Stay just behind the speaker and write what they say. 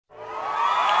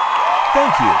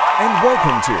Thank you, and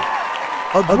welcome to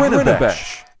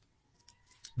AgriNaBesh,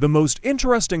 the most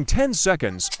interesting 10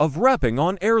 seconds of wrapping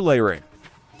on air layering,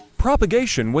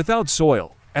 propagation without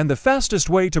soil, and the fastest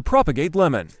way to propagate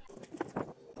lemon.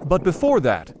 But before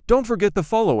that, don't forget the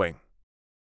following.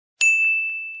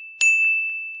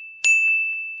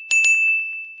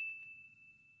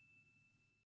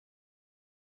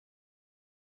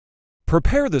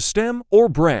 Prepare the stem or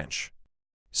branch.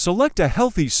 Select a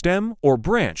healthy stem or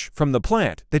branch from the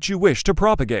plant that you wish to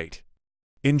propagate.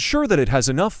 Ensure that it has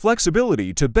enough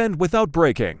flexibility to bend without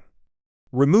breaking.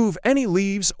 Remove any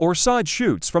leaves or side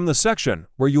shoots from the section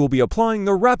where you will be applying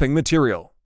the wrapping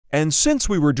material. And since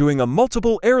we were doing a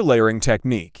multiple air layering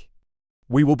technique,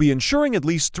 we will be ensuring at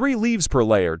least 3 leaves per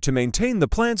layer to maintain the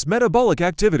plant's metabolic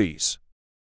activities.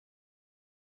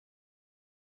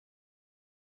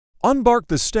 Unbark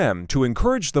the stem to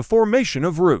encourage the formation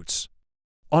of roots.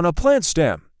 On a plant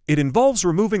stem, it involves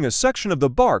removing a section of the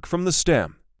bark from the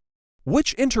stem,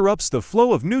 which interrupts the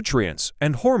flow of nutrients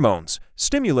and hormones,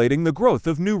 stimulating the growth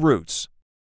of new roots.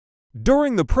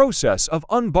 During the process of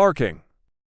unbarking,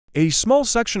 a small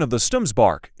section of the stem's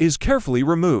bark is carefully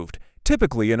removed,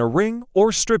 typically in a ring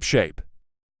or strip shape.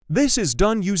 This is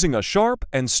done using a sharp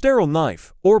and sterile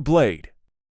knife or blade.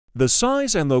 The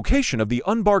size and location of the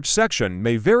unbarked section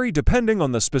may vary depending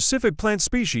on the specific plant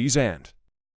species and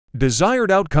desired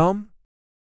outcome.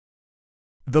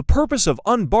 The purpose of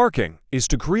unbarking is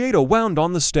to create a wound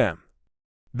on the stem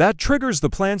that triggers the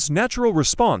plant's natural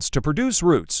response to produce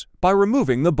roots by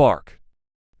removing the bark.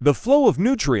 The flow of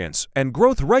nutrients and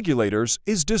growth regulators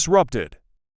is disrupted,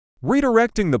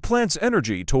 redirecting the plant's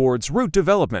energy towards root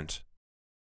development.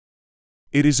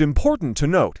 It is important to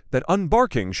note that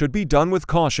unbarking should be done with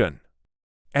caution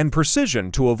and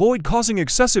precision to avoid causing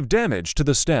excessive damage to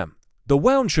the stem. The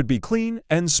wound should be clean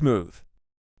and smooth,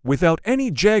 without any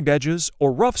jagged edges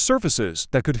or rough surfaces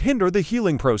that could hinder the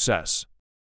healing process.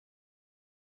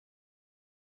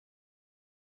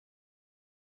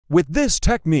 With this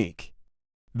technique,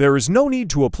 there is no need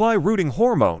to apply rooting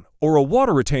hormone or a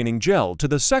water-retaining gel to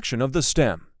the section of the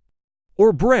stem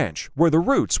or branch where the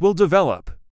roots will develop.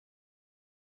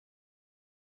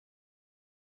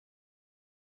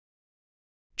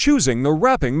 Choosing the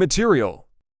wrapping material.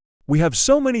 We have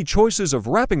so many choices of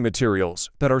wrapping materials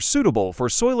that are suitable for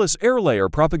soilless air layer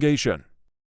propagation.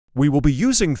 We will be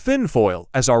using thin foil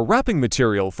as our wrapping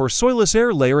material for soilless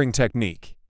air layering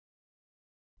technique.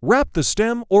 Wrap the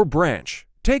stem or branch.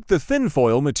 Take the thin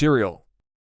foil material.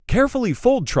 Carefully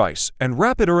fold trice and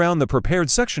wrap it around the prepared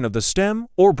section of the stem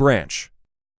or branch.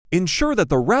 Ensure that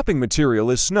the wrapping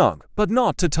material is snug but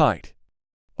not too tight.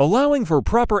 Allowing for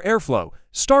proper airflow,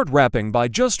 start wrapping by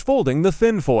just folding the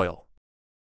thin foil.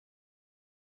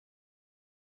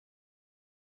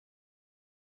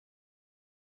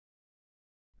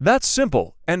 That's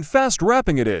simple and fast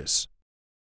wrapping it is.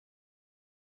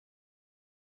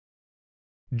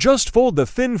 Just fold the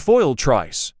thin foil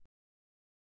trice.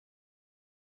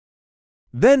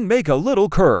 Then make a little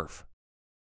curve.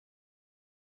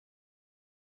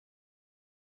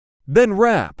 Then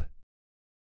wrap.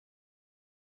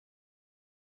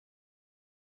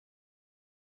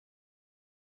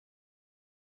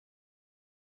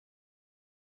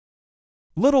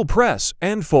 Little press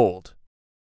and fold.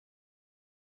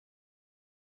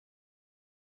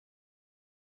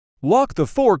 Lock the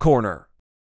four corner.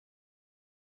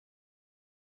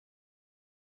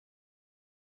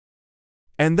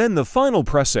 And then the final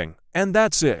pressing, and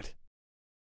that's it.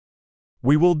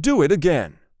 We will do it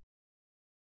again.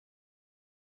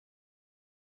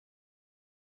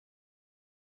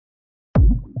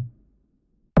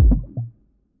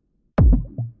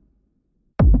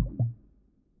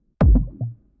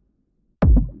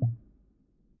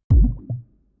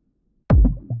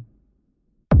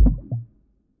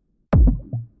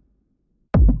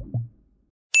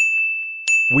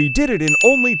 We did it in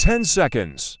only 10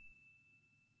 seconds.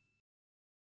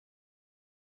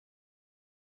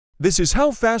 This is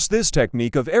how fast this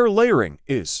technique of air layering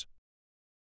is.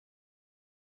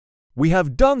 We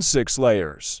have done 6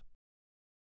 layers.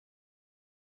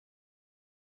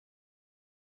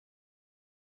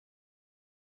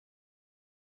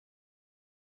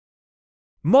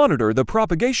 Monitor the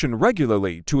propagation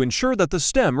regularly to ensure that the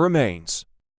stem remains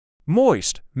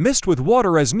moist. Mist with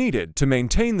water as needed to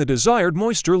maintain the desired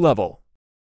moisture level.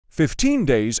 15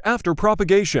 days after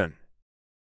propagation.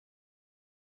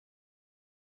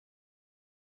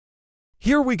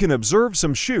 Here we can observe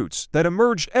some shoots that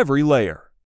emerged every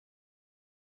layer.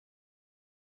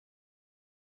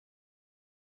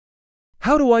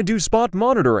 How do I do spot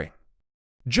monitoring?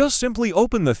 Just simply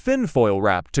open the thin foil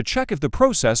wrap to check if the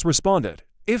process responded.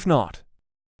 If not,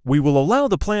 We will allow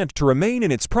the plant to remain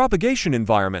in its propagation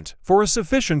environment for a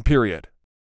sufficient period.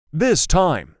 This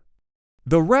time,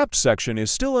 the wrapped section is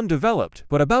still undeveloped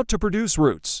but about to produce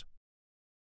roots.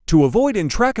 To avoid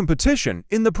intra-competition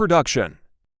in the production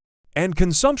and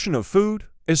consumption of food,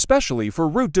 especially for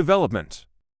root development,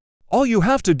 all you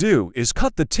have to do is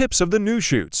cut the tips of the new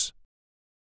shoots.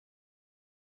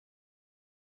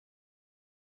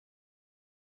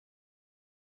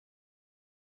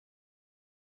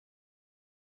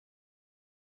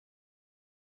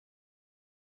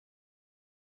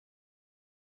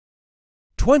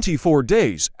 "24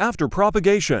 days after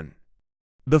propagation.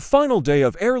 The final day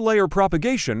of air layer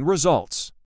propagation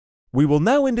results. We will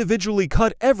now individually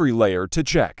cut every layer to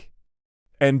check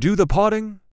and do the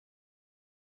potting.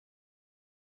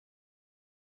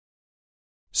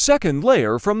 Second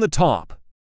layer from the top.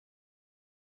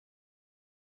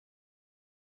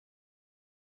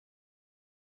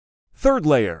 Third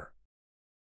layer.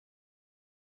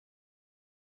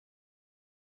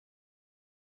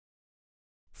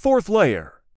 Fourth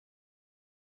layer.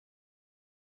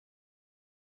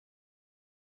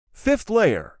 Fifth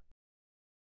layer.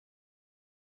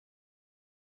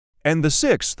 And the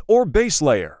sixth or base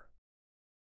layer.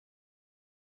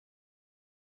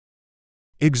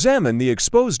 Examine the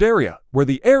exposed area where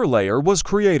the air layer was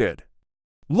created.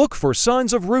 Look for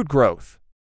signs of root growth.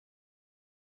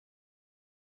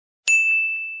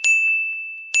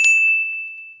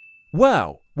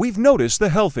 Wow, we've noticed the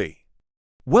healthy,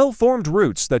 well-formed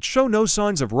roots that show no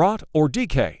signs of rot or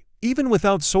decay, even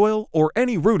without soil or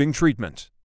any rooting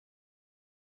treatment.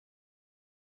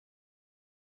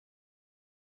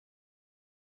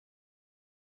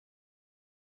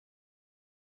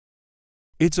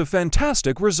 It's a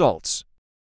fantastic results.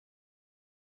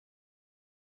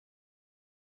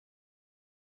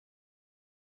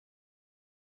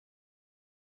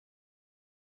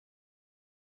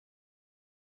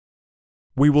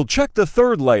 We will check the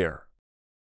third layer.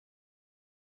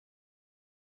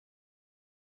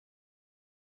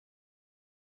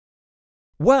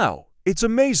 Wow, it's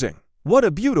amazing! What a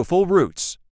beautiful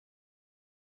roots!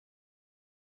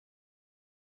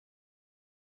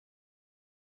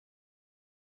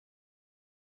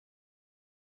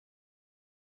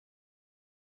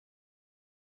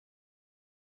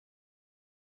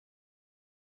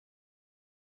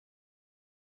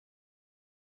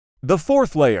 The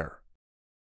fourth layer.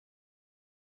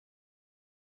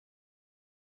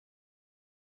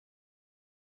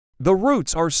 The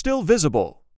roots are still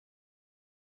visible.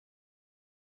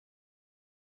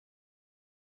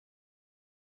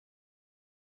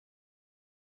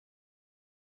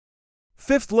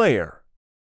 Fifth layer.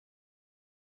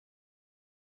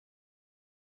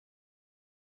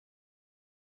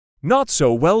 Not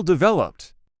so well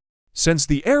developed. Since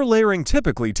the air layering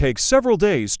typically takes several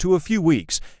days to a few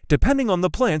weeks, depending on the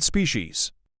plant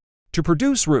species, to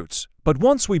produce roots, but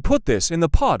once we put this in the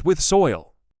pot with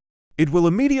soil, it will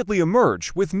immediately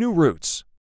emerge with new roots.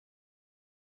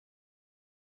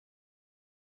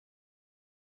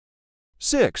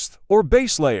 Sixth or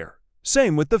base layer,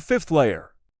 same with the fifth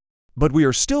layer. But we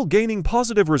are still gaining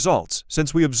positive results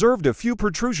since we observed a few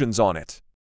protrusions on it.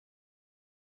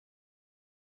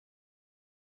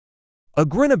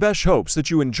 AgriNaBesh hopes that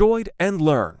you enjoyed and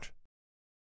learned.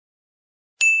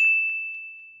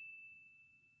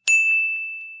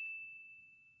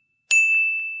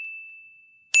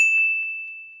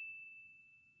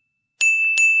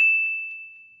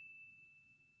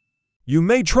 You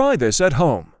may try this at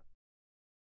home.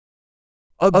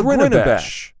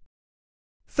 AgriNaBesh.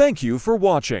 Thank you for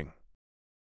watching.